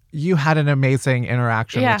see. You had an amazing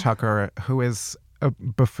interaction with Tucker, who is a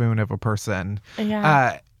buffoon of a person.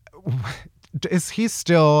 Yeah. Is he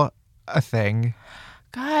still a thing?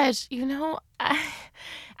 Gosh,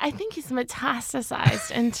 I think he's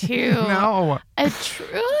metastasized into a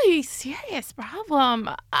truly serious problem.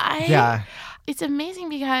 It's amazing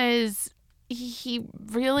because he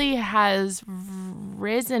really has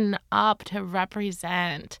risen up to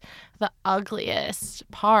represent the ugliest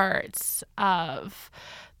parts of,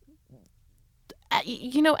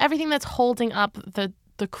 everything that's holding up the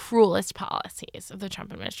cruelest policies of the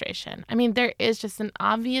Trump administration. I mean, there is just an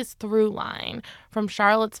obvious through line from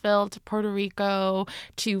Charlottesville to Puerto Rico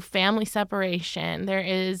to family separation. There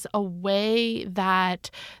is a way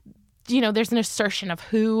that, there's an assertion of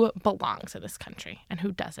who belongs in this country and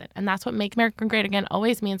who doesn't. And that's what Make America Great Again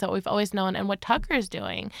always means, that we've always known. And what Tucker is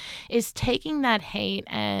doing is taking that hate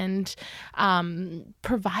and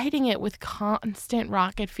providing it with constant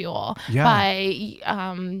rocket fuel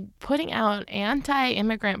by putting out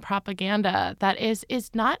anti-immigrant propaganda that is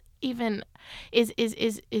not even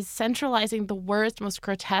is centralizing the worst, most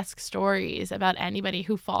grotesque stories about anybody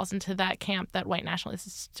who falls into that camp that white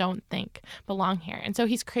nationalists don't think belong here. And so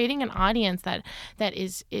he's creating an audience that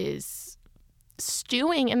is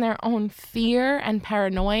stewing in their own fear and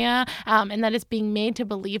paranoia, and that is being made to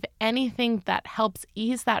believe anything that helps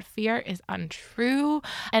ease that fear is untrue.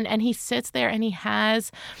 And he sits there and he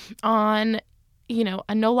has on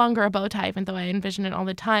a no longer a bow tie, even though I envision it all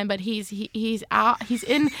the time, but he's out, he's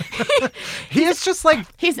in, he is just like,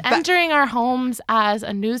 he's entering our homes as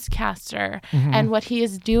a newscaster, and what he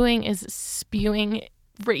is doing is spewing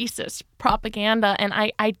racist propaganda, and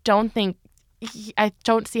I don't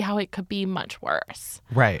see how it could be much worse.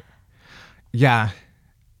 Right. Yeah.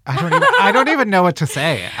 I don't even know what to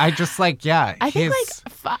say. I just I think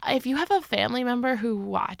if you have a family member who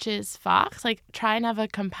watches Fox, try and have a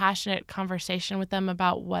compassionate conversation with them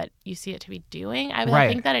about what you see it to be doing. I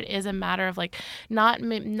think that it is a matter of not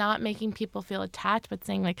making people feel attacked, but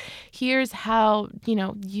saying here's how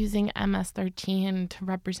using MS-13 to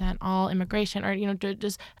represent all immigration, or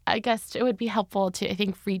just I guess it would be helpful to, I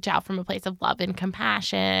think, reach out from a place of love and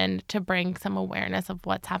compassion to bring some awareness of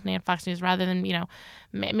what's happening at Fox News, rather than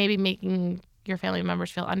maybe making your family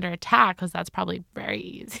members feel under attack, because that's probably very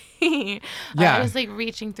easy. Yeah. I was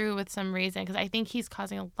reaching through with some reason, because I think he's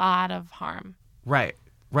causing a lot of harm. Right.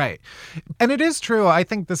 And it is true. I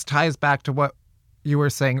think this ties back to what you were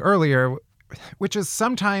saying earlier, which is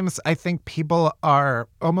sometimes I think people are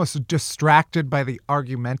almost distracted by the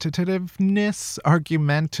argumentativeness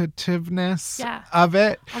of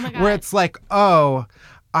it. Oh my God. Where it's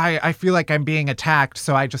I feel like I'm being attacked,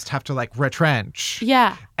 so I just have to retrench.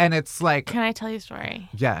 Yeah. And it's Can I tell you a story?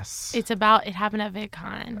 Yes. It happened at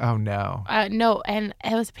VidCon. Oh, no. No, and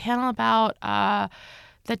it was a panel about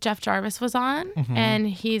that Jeff Jarvis was on, and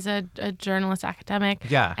he's a journalist academic.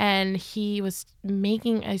 Yeah. And he was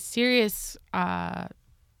making a serious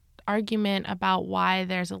argument about why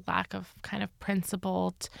there's a lack of kind of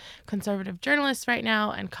principled conservative journalists right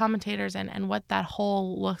now, and commentators, and what that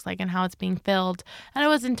hole looks like and how it's being filled. And it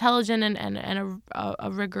was intelligent and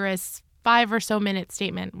a rigorous 5 or so minute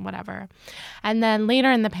statement, whatever. And then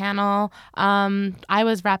later in the panel, I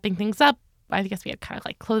was wrapping things up. I guess we had kind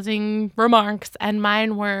of closing remarks, and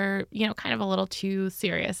mine were, kind of a little too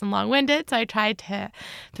serious and long-winded. So I tried to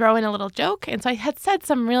throw in a little joke. And so I had said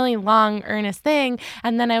some really long, earnest thing.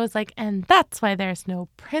 And then I was and that's why there's no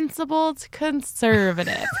principled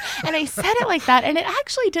conservative. And I said it like that. And it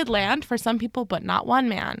actually did land for some people, but not one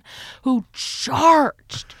man, who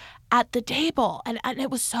charged at the table. And it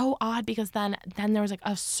was so odd, because then there was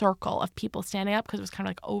a circle of people standing up, because it was kind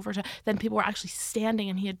of over to, then people were actually standing,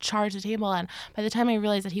 and he had charged the table. And by the time I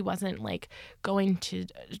realized that he wasn't going to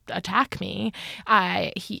attack me,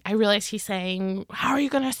 I realized he's saying, how are you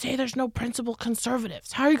going to say there's no principled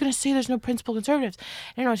conservatives? How are you going to say there's no principled conservatives? I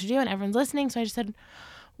didn't know what to do, and everyone's listening. So I just said,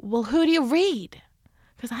 well, who do you read?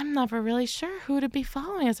 Because I'm never really sure who to be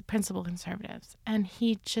following as a principled conservatives. And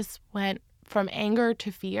he just went from anger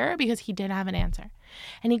to fear, because he didn't have an answer.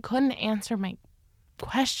 And he couldn't answer my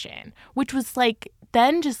question, which was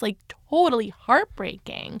then just like totally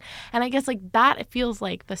heartbreaking. And I guess like that, it feels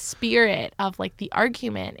like the spirit of like the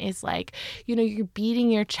argument is like, you know, you're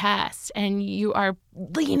beating your chest and you are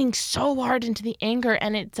leaning so hard into the anger,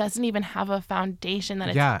 and it doesn't even have a foundation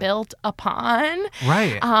that it's built upon.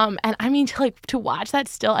 Right. And I mean, to watch that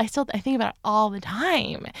still, I think about it all the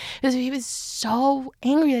time, because he was so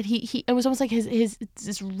angry that he it was almost like his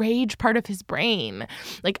this rage part of his brain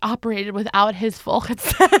like operated without his full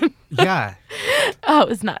consent. Yeah. Oh, it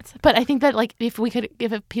was nuts. But I think that like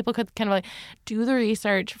if people could kind of like do the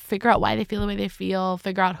research, figure out why they feel the way they feel,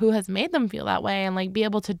 figure out who has made them feel that way, and like be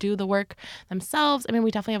able to do the work themselves. I mean,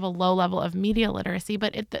 we definitely have a low level of media literacy,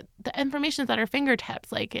 but the information is at our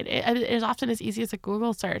fingertips. Like it is often as easy as a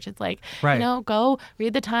Google search. It's like, you know, go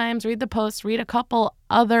read the Times, read the Post, read a couple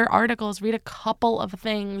other articles, read a couple of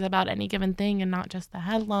things about any given thing and not just the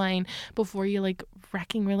headline before you like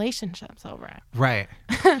wrecking relationships over it. Right.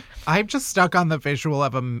 I'm just stuck on the visual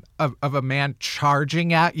of a man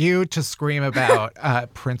charging at you to scream about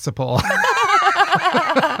principle.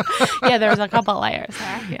 Yeah, there's a couple layers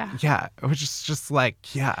there. Yeah. Yeah. It was just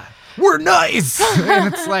like, yeah, we're nice.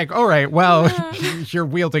 And it's like, all right, well, you're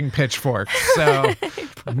wielding pitchforks, so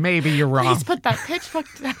maybe you're wrong. Please put that pitchfork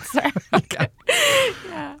down, sir. Okay.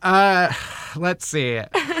 Yeah. Let's see.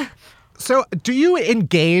 So, do you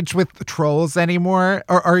engage with trolls anymore,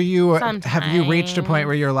 or have you reached a point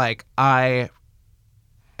where you're like, I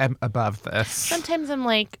am above this? Sometimes I'm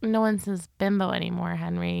like, no one says bimbo anymore,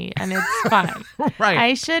 Henry, and it's fun. Right.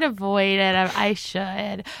 I should avoid it. I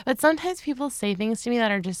should. But sometimes people say things to me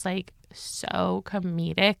that are just like so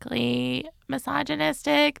comedically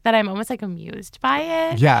misogynistic that I'm almost like amused by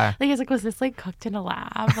it. Yeah. Like, it's like, was this like cooked in a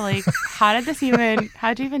lab? Like, how'd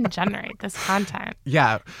you even generate this content?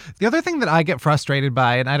 Yeah. The other thing that I get frustrated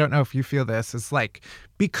by, and I don't know if you feel this, is like,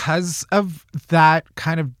 because of that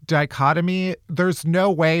kind of dichotomy, there's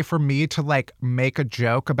no way for me to like make a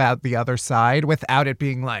joke about the other side without it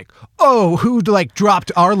being like, oh, who like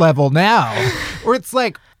dropped our level now? Or it's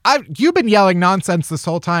like, you've been yelling nonsense this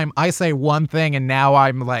whole time. I say one thing and now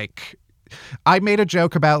I'm like, I made a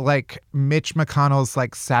joke about like Mitch McConnell's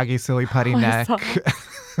like saggy, silly putty neck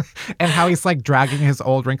and how he's like dragging his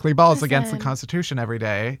old wrinkly balls against the Constitution every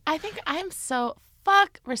day. I think I'm so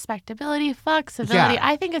fuck respectability, fuck civility. Yeah.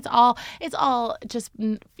 I think it's all just,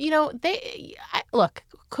 you know, look,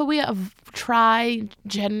 could we try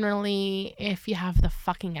generally, if you have the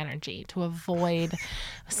fucking energy to avoid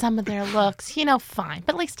some of their looks, you know, fine.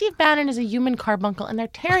 But like Steve Bannon is a human carbuncle and they're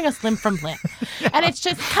tearing us limb from limb. And it's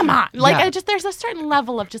just, come on. Like, there's a certain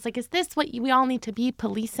level of just like, is this what we all need to be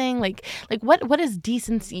policing? Like what is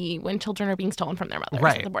decency when children are being stolen from their mothers?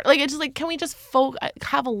 Right. Like, it's just like, can we just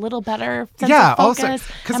have a little better sense of focus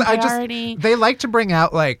and priority? They like to bring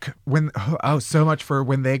out like so much for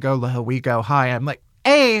when they go low, we go high. I'm like,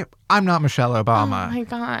 I'm not Michelle Obama. Oh my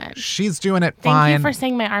God. She's doing it fine. Thank you for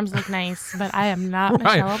saying my arms look nice, but I am not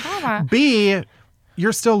Michelle Obama. B,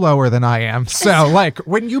 you're still lower than I am. So, like,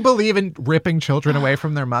 when you believe in ripping children away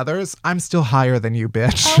from their mothers, I'm still higher than you,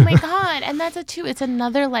 bitch. Oh my God. And that's it's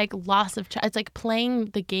another, like, loss of, it's like playing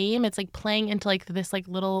the game. It's like playing into, like, this, like,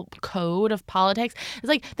 little code of politics. It's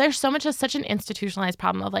like, there's such an institutionalized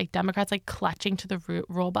problem of, like, Democrats, like, clutching to the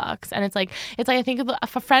rule books. And it's like, I think a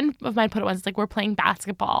friend of mine put it once, it's like, we're playing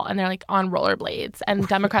basketball and they're, like, on rollerblades. And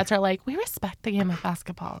Democrats are like, we respect the game of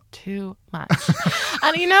basketball too much.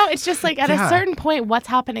 And, you know, it's just, like, at a certain point, what's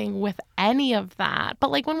happening with any of that?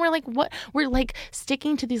 But like when we're like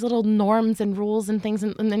sticking to these little norms and rules and things,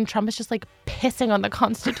 and then Trump is just like pissing on the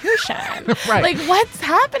Constitution. Right. Like, what's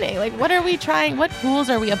happening? Like, what rules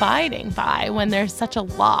are we abiding by when there's such a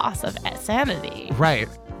loss of sanity? Right.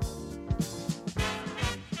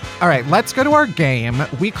 All right, let's go to our game.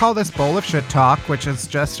 We call this Bowl of Shit Talk, which is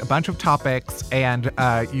just a bunch of topics and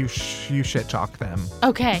you shit talk them.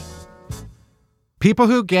 Okay. People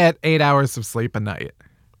who get 8 hours of sleep a night.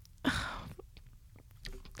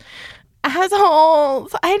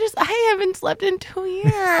 Assholes. I haven't slept in 2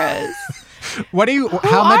 years.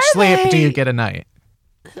 How much sleep do you get a night?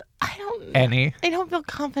 Any? I don't feel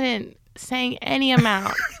confident saying any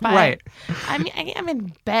amount. But right. I mean, I'm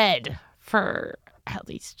in bed for at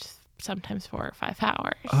least sometimes 4 or 5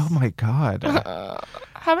 hours. Oh my God.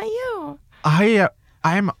 How about you?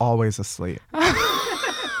 I'm always asleep.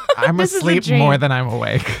 I'm asleep more than I'm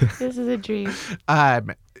awake. This is a dream.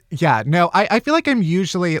 Yeah, no, I feel like I'm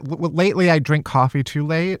usually, lately I drink coffee too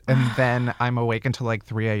late and then I'm awake until like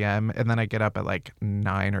 3 a.m. and then I get up at like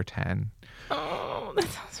 9 or 10. Oh, that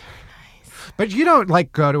sounds really nice. But you don't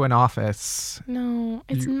like go to an office. No,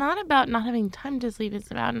 it's not about not having time to sleep.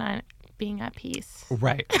 It's about not being at peace.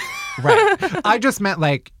 Right. Right. I just meant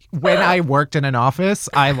like when I worked in an office,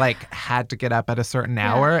 I like had to get up at a certain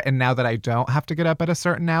hour. And now that I don't have to get up at a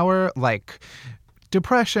certain hour, like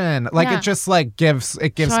depression, like it just like gives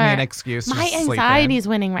me an excuse to My sleep anxiety's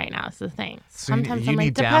winning right now is the thing. So Sometimes you I'm like,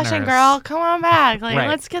 need depression, downers. girl, come on back. Like, Right.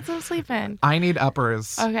 let's get some sleep in. I need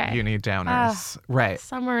uppers. Okay. You need downers. Right.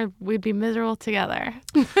 Somewhere we'd be miserable together.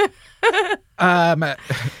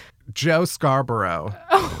 Joe Scarborough.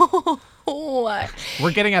 What?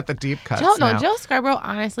 We're getting at the deep cuts now. Joe Scarborough,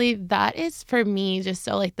 honestly, that is for me just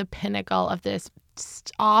so like the pinnacle of this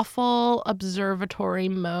awful observatory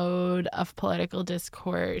mode of political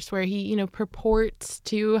discourse where he, you know, purports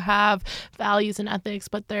to have values and ethics,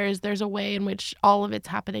 but there's a way in which all of it's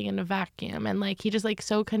happening in a vacuum. And like he just like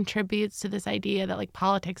so contributes to this idea that like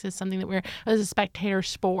politics is something that we're as a spectator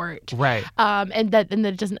sport. Right. And that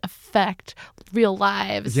it doesn't affect real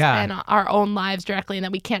lives and our own lives directly, and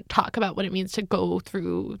that we can't talk about what it means to go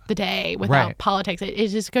through the day without politics. It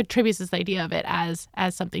just contributes this idea of it as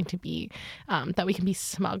something to be that we can be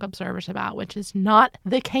smug observers about, which is not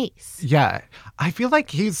the case. Yeah. I feel like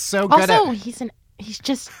he's so good also, he's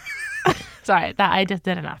just sorry, that I just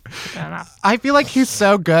did enough. I feel like he's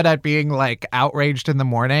so good at being like outraged in the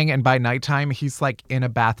morning, and by nighttime he's like in a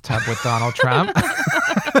bathtub with Donald Trump.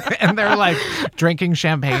 And they're like drinking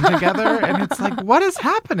champagne together, and it's like, what is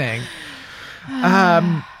happening?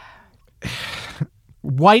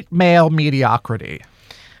 White male mediocrity.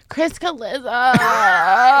 Chris Calizza.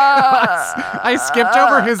 I skipped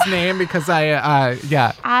over his name because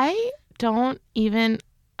I don't even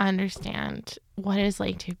understand what it's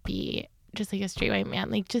like to be just like a straight white man,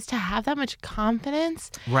 like just to have that much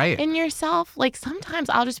confidence in yourself. Like sometimes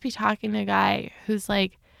I'll just be talking to a guy who's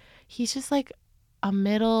like, he's just like a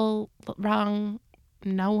middle rung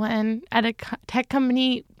no one at a tech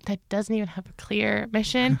company that doesn't even have a clear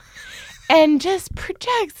mission and just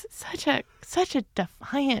projects such a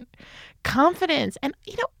defiant confidence, and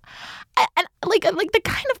you know, and like the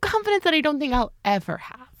kind of confidence that I don't think I'll ever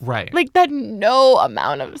have. Right. Like that no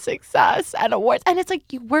amount of success and awards. And it's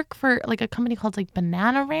like you work for like a company called like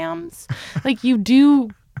Banana Rams. Like you're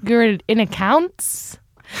in accounts.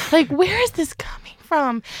 Like where is this coming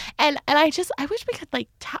from? And I wish we could like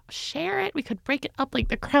share it. We could break it up like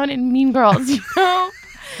The Crown and Mean Girls, you know?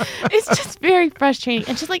 It's just very frustrating.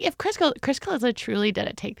 And just like if Chris Calizza truly did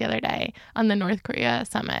a take the other day on the North Korea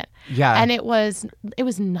summit. Yeah. And it was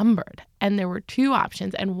numbered. And there were two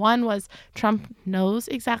options. And one was Trump knows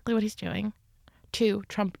exactly what he's doing. 2,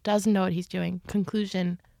 Trump doesn't know what he's doing.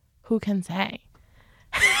 Conclusion, who can say?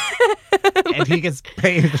 And he gets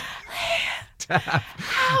paid.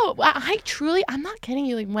 How? I'm not kidding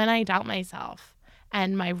you. Like when I doubt myself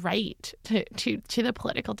and my right to the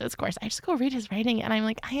political discourse, I just go read his writing and I'm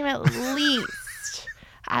like, I am at least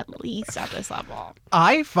at this level.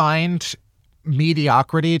 I find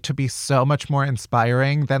mediocrity to be so much more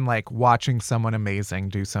inspiring than like watching someone amazing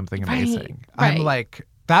do something amazing. Right. I'm like,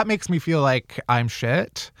 that makes me feel like I'm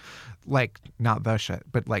shit. Like not the shit,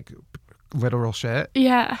 but like literal shit.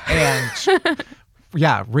 Yeah. And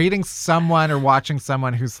yeah, reading someone or watching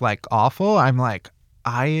someone who's like awful, I'm like,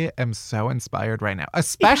 I am so inspired right now,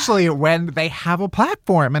 especially when they have a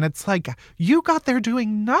platform and it's like, you got there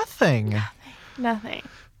doing nothing. Nothing.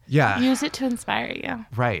 Yeah. Use it to inspire you.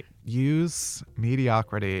 Right. Use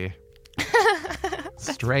mediocrity.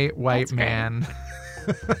 Straight white man.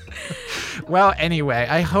 Well, anyway,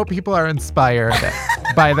 I hope people are inspired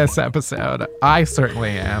by this episode. I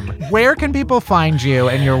certainly am. Where can people find you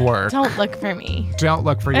and your work? Don't look for me. Don't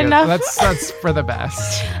look for you. That's for the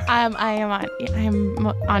best. I am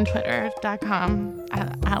on Twitter.com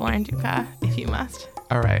at Lauren Duca, if you must.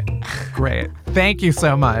 All right. Great. Thank you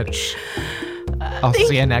so much. I'll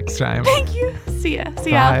see you next time. Thank you. See ya. See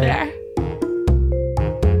you out there.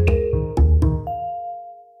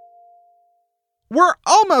 We're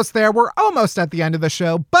almost there. We're almost at the end of the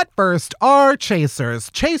show. But first, our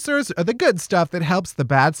chasers. Chasers are the good stuff that helps the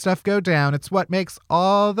bad stuff go down. It's what makes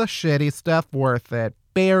all the shitty stuff worth it.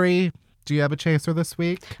 Barry, do you have a chaser this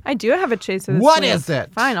week? I do have a chaser this week. What is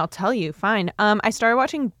it? Fine, I'll tell you. Fine. I started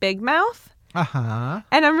watching Big Mouth. Uh-huh.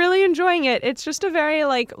 And I'm really enjoying it. It's just a very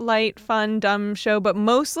like light, fun, dumb show, but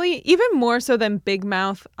mostly, even more so than Big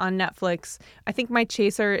Mouth on Netflix, I think my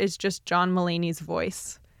chaser is just John Mulaney's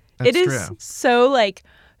voice. It is so like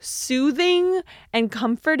soothing and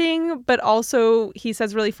comforting, but also he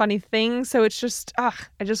says really funny things. So it's just, I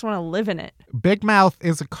just want to live in it. Big Mouth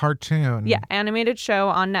is a cartoon. Yeah, animated show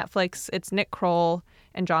on Netflix. It's Nick Kroll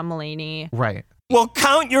and John Mulaney. Right. Well,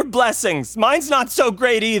 count your blessings. Mine's not so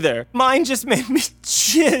great either. Mine just made me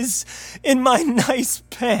jizz in my nice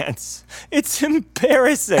pants. It's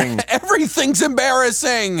embarrassing. Everything's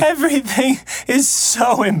embarrassing. Everything is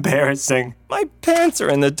so embarrassing. My pants are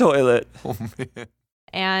in the toilet. Oh, man.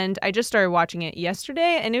 And I just started watching it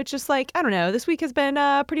yesterday, and it was just like, I don't know, this week has been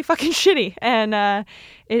pretty fucking shitty. And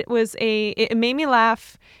it made me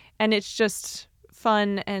laugh, and it's just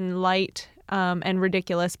fun and light and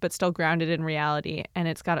ridiculous, but still grounded in reality. And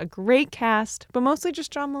it's got a great cast, but mostly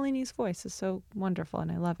just John Mulaney's voice is so wonderful,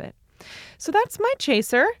 and I love it. So that's my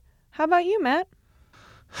chaser. How about you, Matt?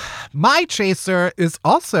 My chaser is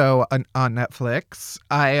also on Netflix.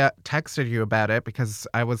 I texted you about it because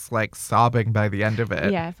I was like sobbing by the end of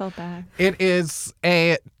it. Yeah, I felt bad. It is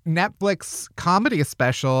a Netflix comedy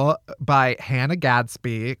special by Hannah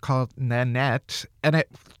Gadsby called Nanette, and it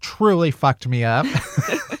truly fucked me up.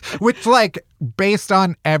 Which, like, based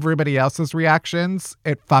on everybody else's reactions,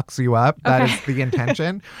 it fucks you up. That is the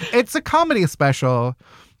intention. It's a comedy special.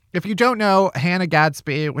 If you don't know Hannah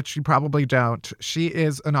Gadsby, which you probably don't, she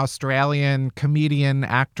is an Australian comedian,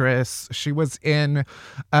 actress. She was in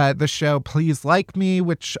the show Please Like Me,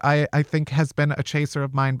 which I think has been a chaser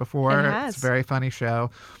of mine before. It's a very funny show.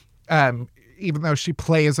 Even though she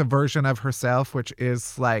plays a version of herself, which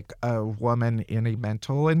is like a woman in a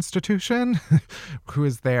mental institution who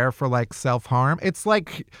is there for like self-harm. It's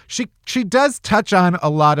like she does touch on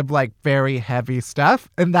a lot of like very heavy stuff.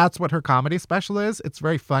 And that's what her comedy special is. It's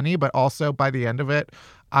very funny, but also by the end of it,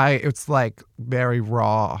 it's like very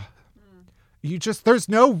raw. There's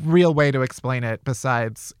no real way to explain it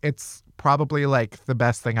besides it's probably like the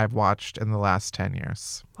best thing I've watched in the last 10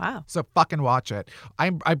 years. Wow. So fucking watch it.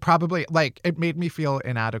 I probably, like, it made me feel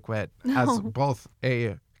inadequate as both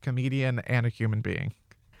a comedian and a human being.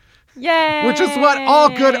 Yay! Which is what all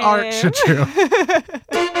good art should do.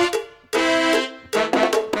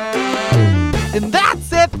 And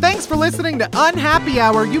that's it. Thanks for listening to Unhappy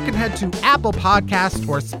Hour. You can head to Apple Podcasts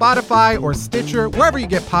or Spotify or Stitcher, wherever you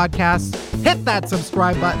get podcasts. Hit that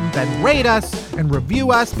subscribe button, then rate us and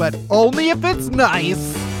review us, but only if it's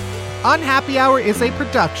nice. Unhappy Hour is a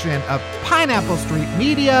production of Pineapple Street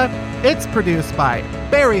Media. It's produced by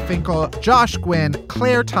Barry Finkel, Josh Gwynn,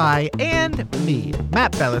 Claire Ty, and me,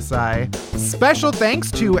 Matt Belisai. Special thanks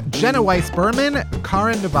to Jenna Weiss-Berman,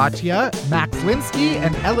 Karin Navatia, Max Linsky,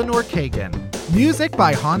 and Eleanor Kagan. Music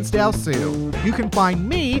by Hansdale Sue. You can find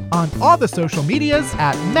me on all the social medias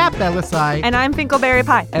at Matt Belisai. And I'm Finkelberry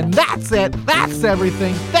Pie. And that's it. That's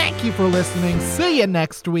everything. Thank you for listening. See you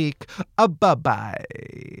next week. Bye-bye.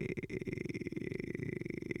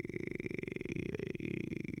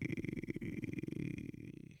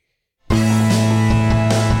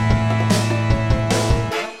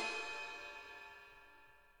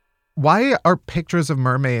 Why are pictures of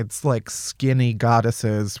mermaids like skinny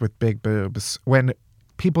goddesses with big boobs when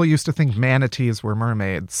people used to think manatees were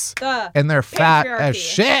mermaids? And they're fat as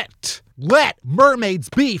shit. Let mermaids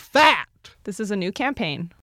be fat. This is a new campaign.